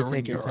thermometer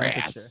in your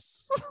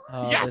ass."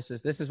 Oh, yes.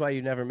 This is why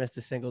you never missed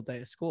a single day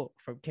of school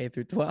from K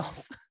through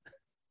 12.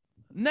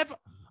 Never.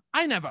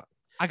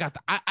 I got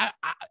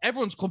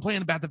everyone's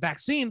complaining about the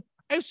vaccine.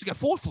 I used to get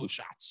 4 flu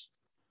shots.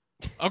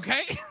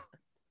 Okay.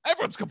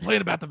 Everyone's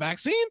complaining about the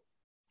vaccine.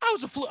 I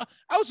was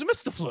a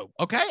Mr. Flu.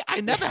 Okay.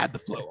 I never had the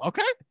flu.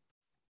 Okay.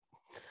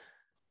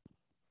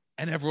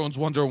 And everyone's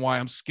wondering why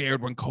I'm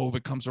scared when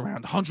COVID comes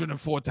around.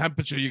 104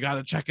 temperature. You got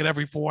to check it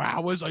every 4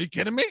 hours. Are you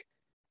kidding me?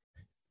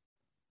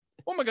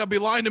 Oh my God. Be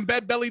lying in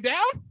bed, belly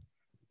down.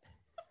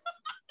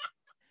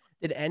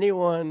 Did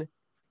anyone?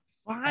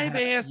 5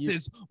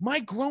 asses. My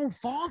grown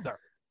father.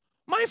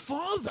 My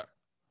father,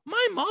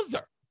 my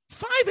mother,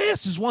 5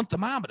 asses, 1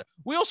 thermometer.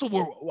 We also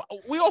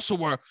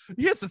were.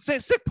 Here's the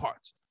sick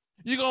part.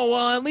 You go,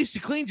 well, at least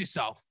you cleaned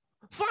yourself.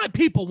 5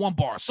 people, 1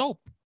 bar of soap.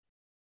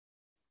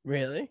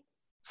 Really?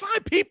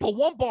 5 people,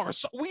 1 bar of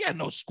soap. We had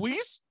no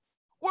squeeze.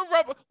 We're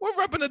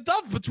rubbing a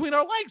dove between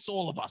our legs,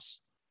 all of us.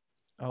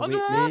 Under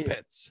our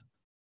armpits.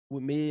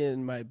 Me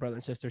and my brother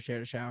and sister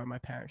shared a shower. My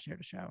parents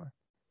shared a shower.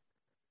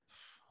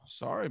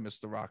 Sorry,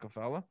 Mr.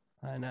 Rockefeller.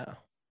 I know.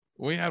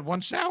 We had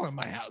 1 shower in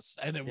my house,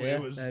 and it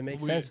was. That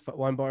makes sense.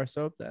 1 bar of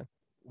soap, then.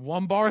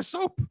 1 bar of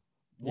soap.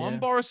 1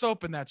 bar of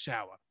soap in that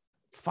shower.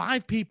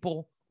 5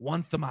 people,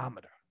 1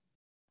 thermometer.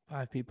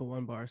 5 people,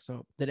 1 bar of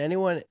soap. Did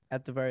anyone,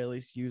 at the very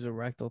least, use a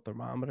rectal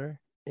thermometer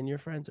in your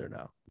friends, or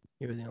no?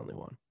 You were the only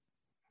one.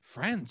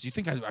 Friends? You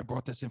think I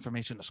brought this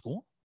information to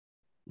school?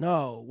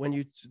 No.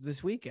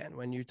 This weekend,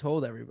 when you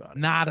told everybody.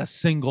 Not a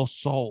single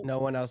soul. No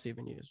one else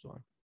even used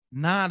one.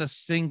 Not a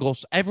single.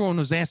 Everyone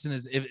was asking,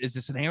 is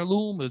this an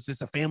heirloom? Is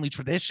this a family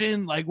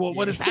tradition? Like,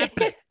 what is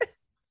happening?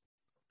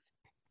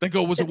 They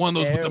go, was it one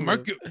of those with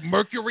the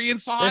mercury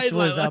inside? This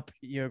was up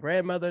your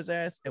grandmother's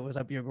ass. It was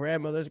up your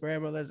grandmother's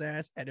grandmother's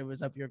ass. And it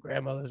was up your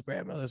grandmother's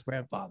grandmother's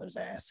grandfather's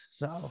ass.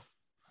 So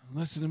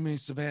listen to me,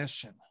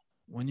 Sebastian.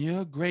 When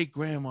your great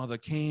grandmother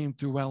came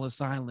through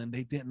Ellis Island,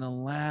 they didn't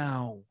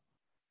allow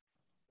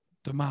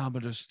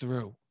thermometers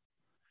through.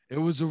 It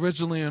was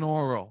originally an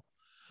oral.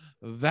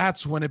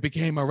 That's when it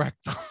became a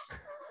rectal.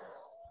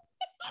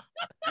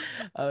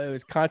 Oh, it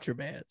was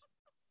contraband.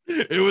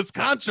 It was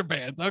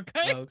contraband.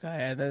 Okay. Okay.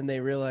 And then they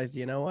realized,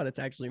 you know what? It's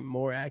actually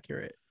more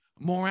accurate.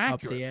 More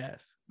accurate. Up the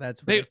ass.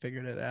 That's when they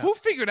figured it out. Who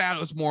figured out it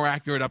was more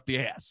accurate up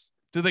the ass?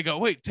 Did they go,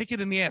 wait, take it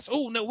in the ass?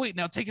 Oh, no, wait,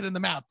 now take it in the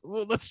mouth.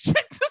 Well, let's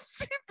check to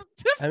see the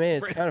difference. I mean,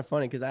 it's kind of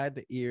funny because I had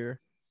the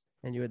ear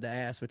and you had the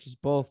ass, which is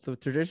both. The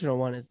traditional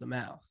one is the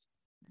mouth.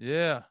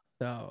 Yeah.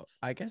 So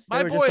I guess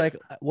they were just like,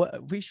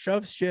 what? We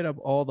shove shit up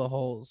all the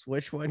holes.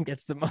 Which one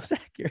gets the most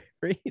accurate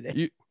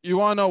reading? You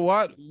want to know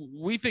what?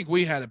 We think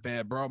we had it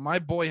bad, bro. My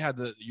boy had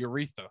the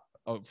urethra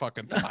of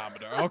fucking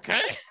thermometer.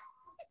 Okay.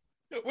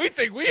 We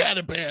think we had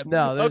it bad.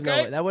 No, there's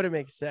no way. That wouldn't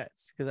make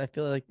sense because I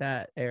feel like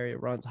that area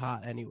runs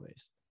hot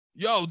anyways.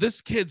 Yo,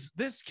 this kid's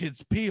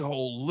pee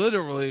hole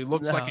literally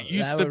looks like it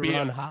used to be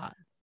hot.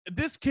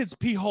 This kid's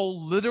pee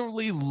hole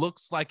literally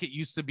looks like it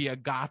used to be a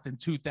goth in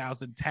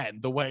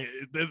 2010. The way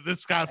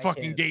this guy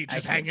fucking Gage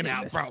is hanging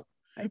out, bro.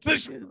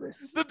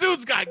 The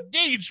dude's got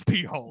Gage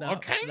pee hole. No,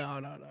 okay.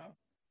 No.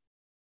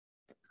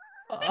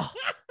 Oh.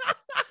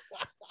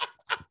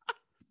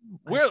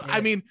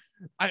 I mean,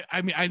 I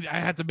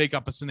had to make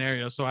up a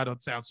scenario so I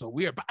don't sound so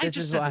weird. But this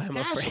is why I'm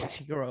afraid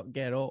to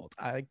get old.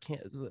 I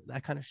can't.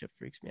 That kind of shit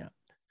freaks me out.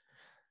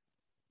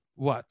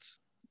 What?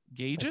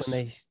 Gauges?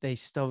 Like when they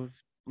stuff.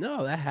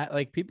 No,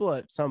 like people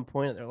at some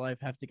point in their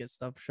life have to get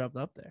stuff shoved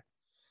up there.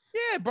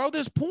 Yeah, bro.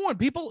 There's porn.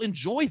 People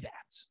enjoy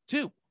that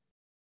too.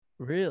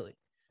 Really?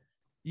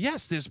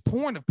 Yes, there's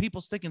porn of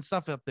people sticking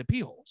stuff up their pee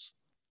holes.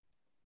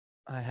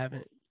 I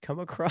haven't come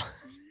across.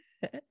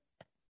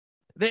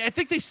 I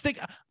think they stick.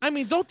 I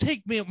mean, don't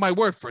take my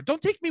word for it.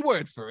 Don't take me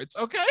word for it.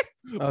 Okay.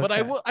 But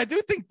I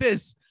do think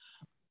this.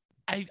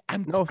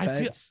 No offense.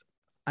 I feel.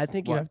 I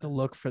think you have to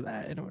look for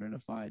that in order to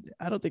find it.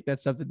 I don't think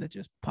that's something that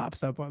just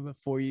pops up on the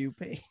For You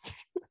page.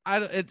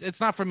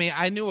 It's not for me.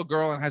 I knew a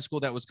girl in high school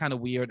that was kind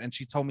of weird, and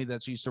she told me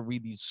that she used to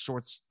read these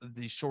short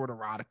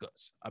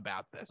eroticas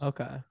about this.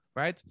 Okay.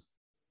 Right.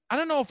 I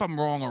don't know if I'm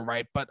wrong or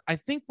right, but I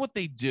think what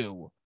they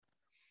do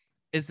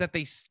is that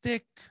they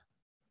stick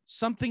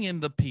something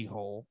in the pee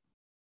hole,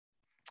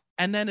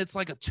 and then it's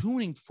like a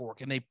tuning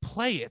fork, and they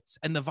play it,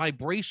 and the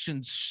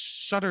vibrations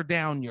shutter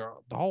down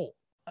the hole.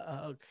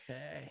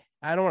 Okay.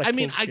 I don't want to. I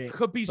mean, I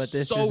could be, but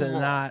this so is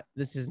wrong. not.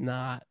 This is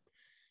not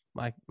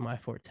my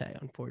forte,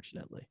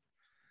 unfortunately.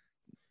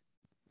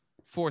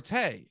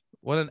 Forte.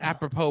 What an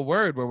apropos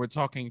word when we're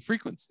talking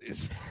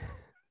frequencies.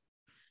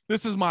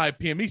 This is my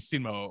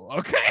pianissimo.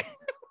 Okay.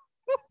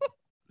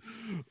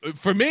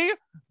 For me,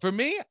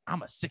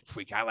 I'm a sick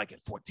freak. I like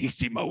it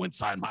fortissimo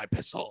inside my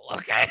pistol.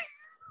 Okay.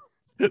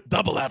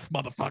 Double F,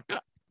 motherfucker.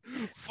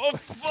 For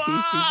fuck.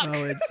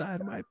 Fortissimo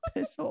inside my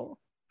pistol.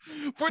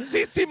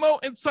 Fortissimo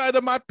inside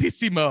of my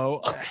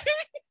pissimo. Okay.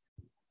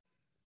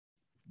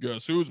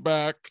 Guess who's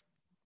back?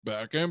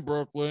 Back in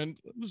Brooklyn.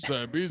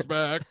 Zebby's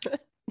back.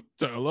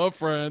 Tell our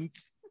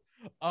friends.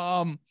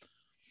 Yeah,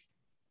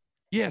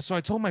 so I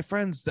told my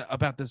friends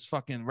about this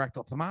fucking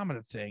rectal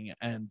thermometer thing,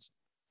 and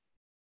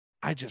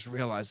I just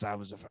realized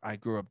I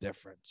grew up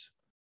different.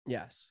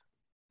 Yes.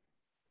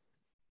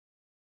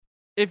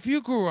 If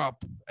you grew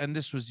up and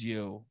this was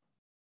you,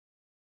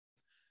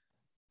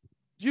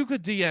 you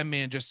could DM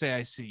me and just say,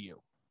 I see you.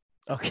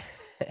 Okay.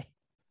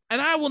 And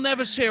I will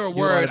never share a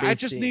word. I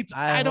just need to,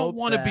 I don't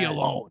want to be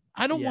alone.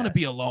 I don't want to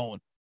be alone.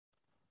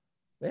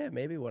 Yeah,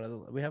 maybe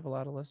we have a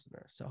lot of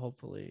listeners, so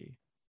hopefully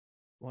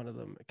one of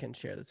them can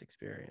share this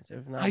experience.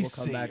 If not, we'll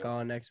come back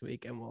on next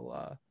week and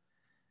we'll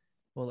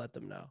let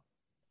them know.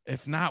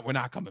 If not, we're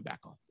not coming back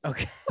on.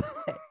 Okay.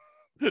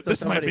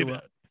 This might be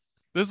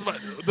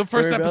the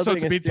first episode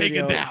to be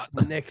taken down.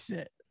 Nix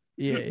it.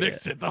 Yeah.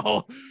 Nix it.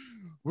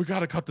 We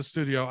got to cut the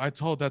studio. I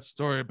told that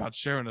story about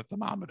sharing a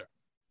thermometer.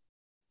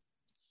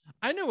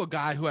 I knew a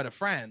guy who had a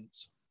friend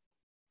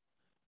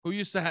who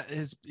used to have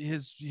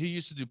he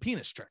used to do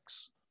penis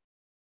tricks.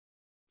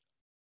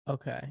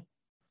 Okay.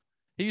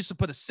 He used to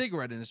put a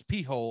cigarette in his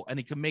pee hole, and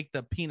he could make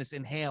the penis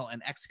inhale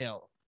and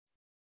exhale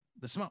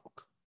the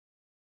smoke.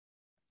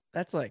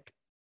 That's like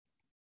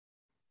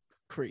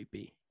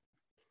creepy.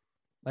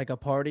 Like a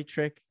party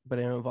trick, but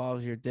it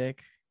involves your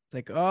dick. It's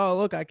like, oh,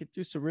 look, I could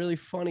do some really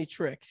funny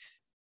tricks.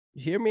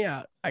 Hear me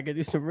out. I could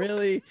do some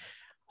really...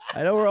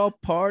 I know we're all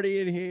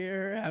partying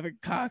here, having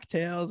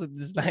cocktails at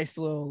this nice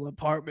little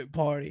apartment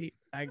party.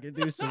 I could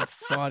do some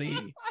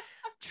funny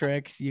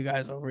tricks. You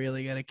guys are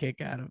really going to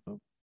kick out of them.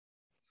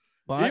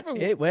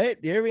 But wait,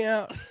 hear me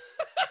out.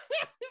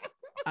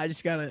 I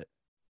just got to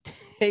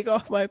take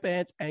off my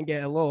pants and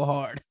get a little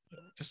hard.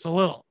 Just a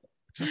little.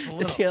 Just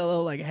get a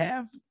little like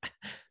half.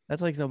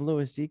 That's like some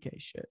Louis C.K.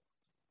 shit.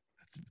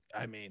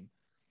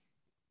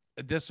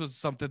 This was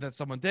something that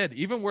someone did.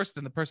 Even worse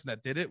than the person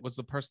that did it was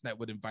the person that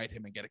would invite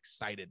him and get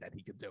excited that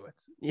he could do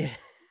it. Yeah.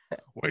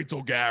 Wait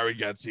till Gary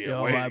gets here.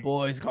 Yo, my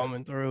boy's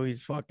coming through.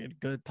 He's fucking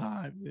good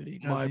time, dude. He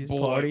does these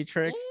party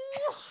tricks.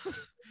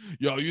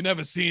 Yo, you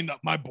never seen that?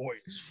 My boy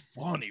is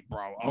funny,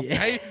 bro.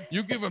 Okay,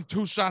 you give him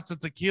 2 shots of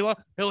tequila,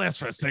 he'll ask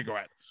for a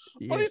cigarette,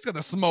 but he's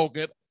gonna smoke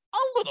it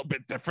a little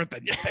bit different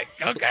than you think.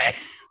 Okay.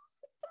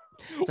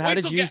 So how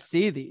did you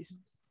see these?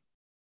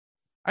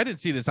 I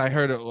didn't see this. I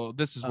heard it. Well,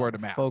 this is word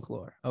of mouth.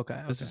 Folklore.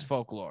 Okay. This is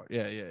folklore.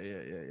 Yeah.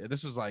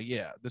 This was like,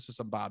 this is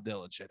some Bob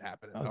Dylan shit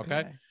happening.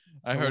 Okay.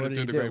 I So heard it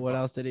through the grapevine. What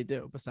else did he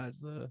do besides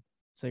the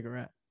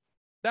cigarette?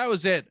 That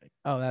was it.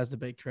 Oh, that was the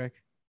big trick.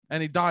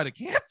 And he died of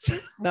cancer.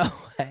 No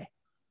way.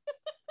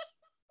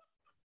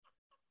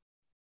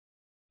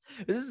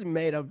 This is a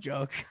made up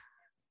joke.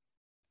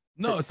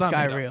 No, it's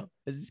not real.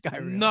 Is this guy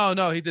real?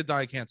 No, he did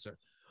die of cancer.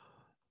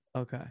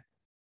 Okay.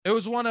 It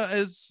was one of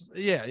his.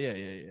 Yeah.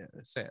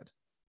 Sad.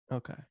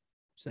 Okay.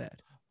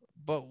 Sad.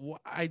 But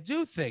I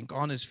do think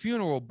on his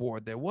funeral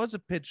board, there was a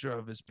picture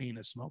of his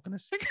penis smoking a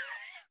cigarette.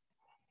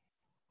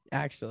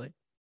 Actually.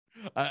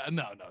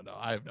 No.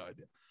 I have no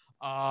idea.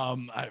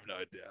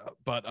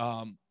 But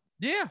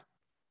yeah.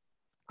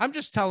 I'm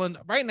just telling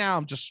right now,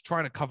 I'm just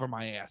trying to cover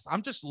my ass.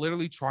 I'm just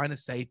literally trying to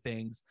say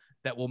things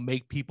that will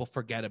make people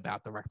forget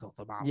about the rectal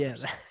thermometer. Yeah.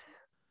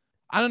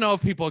 I don't know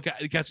if people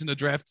are catching the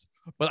drift,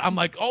 but I'm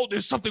like, oh,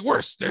 there's something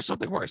worse. There's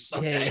something worse.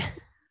 Okay. Yeah.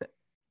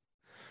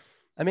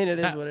 I mean, it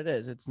is what it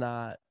is. It's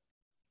not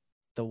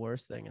the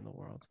worst thing in the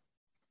world.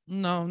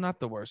 No, not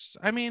the worst.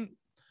 I mean,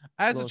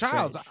 as a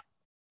child,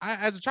 I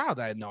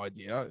had no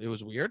idea. It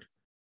was weird.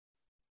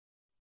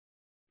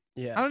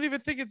 Yeah. I don't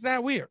even think it's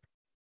that weird.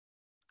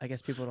 I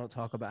guess people don't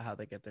talk about how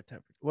they get their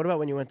temperature. What about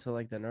when you went to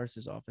like the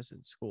nurse's office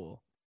in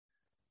school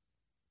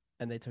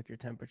and they took your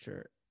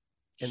temperature?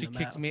 She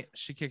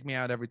kicked me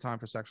out every time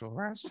for sexual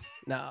harassment.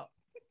 No.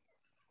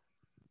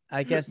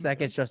 I guess that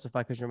gets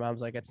justified because your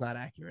mom's like, it's not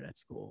accurate at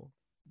school.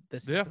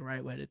 This is the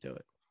right way to do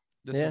it.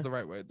 This is the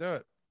right way to do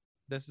it.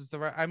 This is the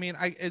right. I mean,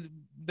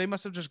 they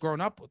must have just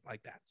grown up with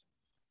like that.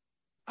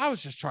 I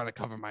was just trying to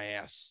cover my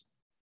ass,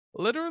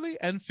 literally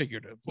and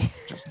figuratively,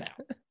 just now.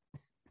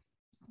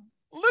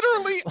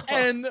 Literally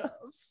and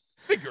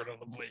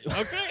figuratively.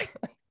 Okay.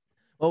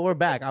 Well, we're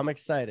back. I'm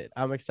excited.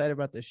 I'm excited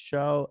about this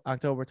show.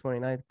 October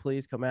 29th.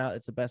 Please come out.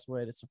 It's the best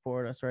way to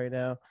support us right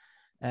now.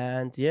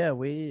 And yeah,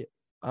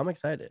 I'm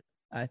excited.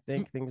 I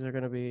think things are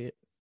going to be,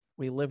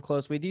 we live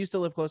close. We used to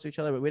live close to each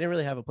other, but we didn't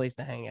really have a place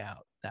to hang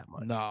out that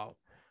much. No.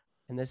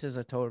 And this is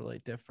a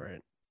totally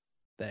different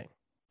thing.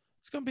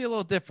 It's going to be a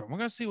little different. We're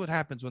going to see what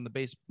happens when the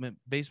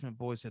basement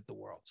boys hit the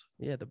world.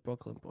 Yeah, the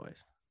Brooklyn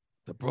boys.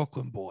 The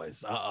Brooklyn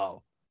boys.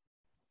 Uh-oh.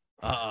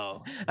 I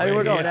mean,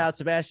 we're going out.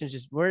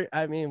 Sebastian's we're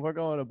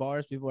going to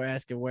bars. People are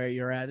asking where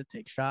you're at to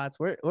take shots.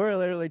 We're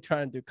literally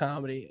trying to do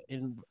comedy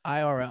in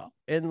IRL,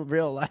 in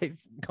real life,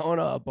 going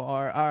to a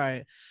bar. All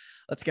right,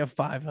 let's get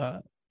 5.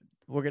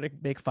 We're going to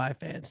make 5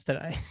 fans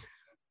tonight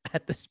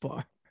at this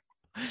bar.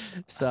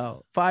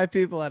 So 5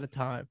 people at a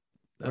time.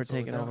 We're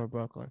taking over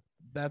Brooklyn.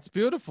 That's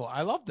beautiful.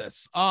 I love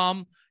this.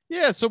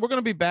 Yeah, so we're going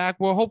to be back.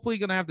 We're hopefully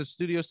going to have the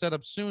studio set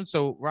up soon.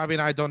 So Robbie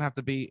and I don't have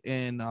to be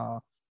in,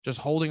 just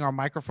holding our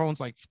microphones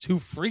like 2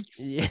 freaks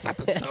this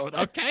episode.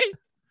 Okay.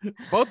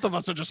 Both of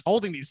us are just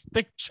holding these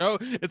thick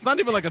it's not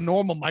even like a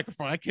normal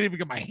microphone. I can't even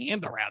get my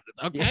hand around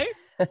it. Okay.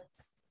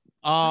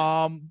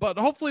 Yeah. But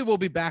hopefully we'll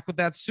be back with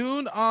that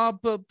soon.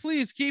 But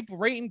please keep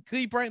writing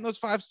those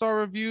 5-star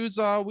reviews.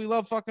 We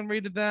love fucking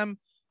reading them.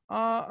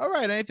 All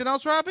right. Anything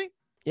else, Robbie?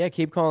 Yeah,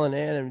 keep calling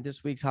in. And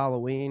this week's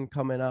Halloween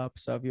coming up.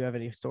 So if you have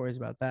any stories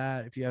about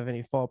that, if you have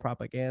any fall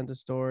propaganda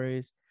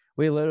stories,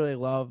 we literally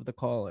love the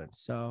call-ins.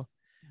 So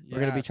we're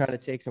going to be trying to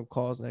take some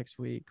calls next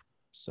week.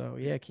 So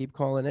yeah, keep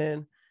calling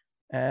in.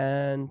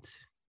 And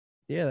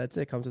yeah, that's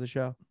it. Come to the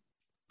show.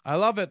 I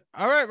love it.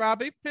 All right,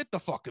 Robbie, hit the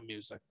fucking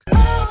music.